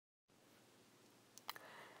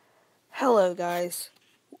Hello guys,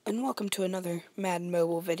 and welcome to another Madden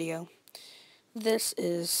mobile video. This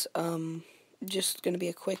is just going to be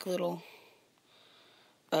a quick little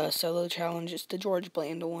solo challenge. It's the George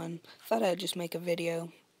Blanda one. Thought I'd just make a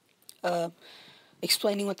video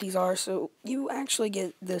explaining what these are. So you actually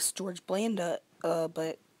get this George Blanda,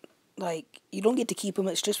 but like you don't get to keep them.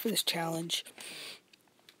 It's just for this challenge.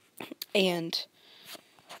 And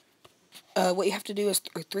what you have to do is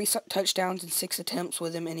 3 touchdowns and 6 attempts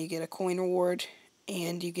with him, and you get a coin reward,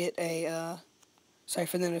 and you get a, sorry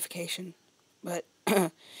for the notification, but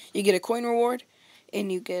you get a coin reward,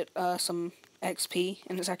 and you get some XP,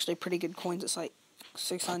 and it's actually pretty good coins. It's like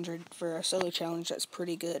 600 for a solo challenge. That's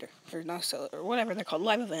pretty good, or not solo, or whatever they're called,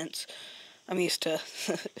 live events. I'm used to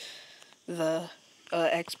the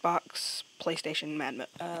Xbox, PlayStation,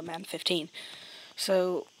 Madden 15.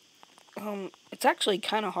 So, it's actually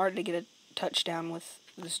kind of hard to get a touchdown with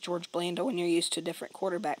this George Blanda when you're used to different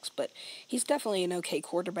quarterbacks, but he's definitely an okay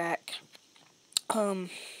quarterback. I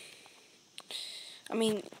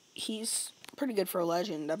mean, he's pretty good for a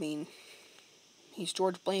legend. I mean, he's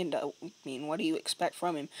George Blanda. I mean, what do you expect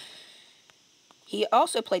from him? He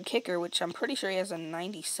also played kicker, which I'm pretty sure he has a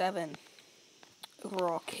 97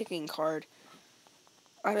 overall kicking card,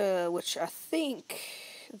 which I think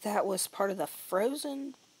that was part of the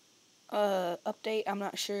Frozen update. I'm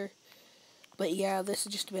not sure. But yeah, this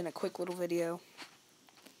has just been a quick little video.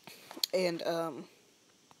 And,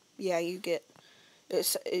 yeah, you get,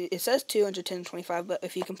 it says 210.25, but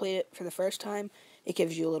if you complete it for the first time, it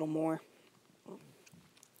gives you a little more.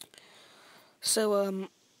 So,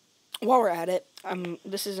 while we're at it,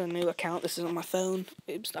 this is a new account. This is on my phone.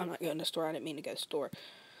 Oops, I'm not going to the store. I didn't mean to go to the store.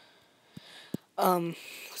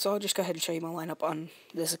 So I'll just go ahead and show you my lineup on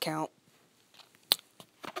this account.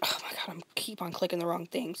 Oh my god, I keep on clicking the wrong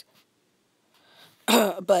things.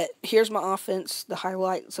 But here's my offense. The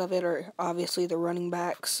highlights of it are obviously the running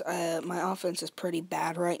backs. My offense is pretty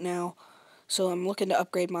bad right now, so I'm looking to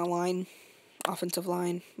upgrade my offensive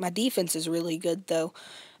line. My defense is really good, though.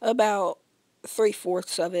 About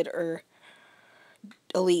 3/4 of it are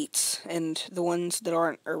elites, and the ones that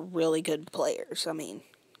aren't are really good players. I mean,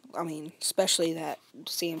 especially that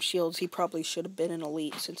Sam Shields. He probably should have been an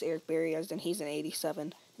elite since Eric Berry is, and he's an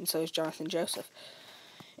 87, and so is Jonathan Joseph.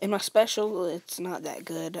 In my special, it's not that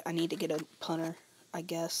good. I need to get a punter, I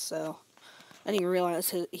guess, so I didn't even realize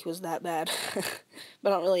he was that bad.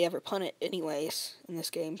 But I don't really ever punt it anyways in this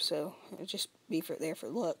game, so it'll just be there for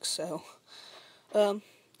looks, so,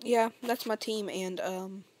 yeah, that's my team,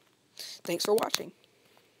 and, thanks for watching.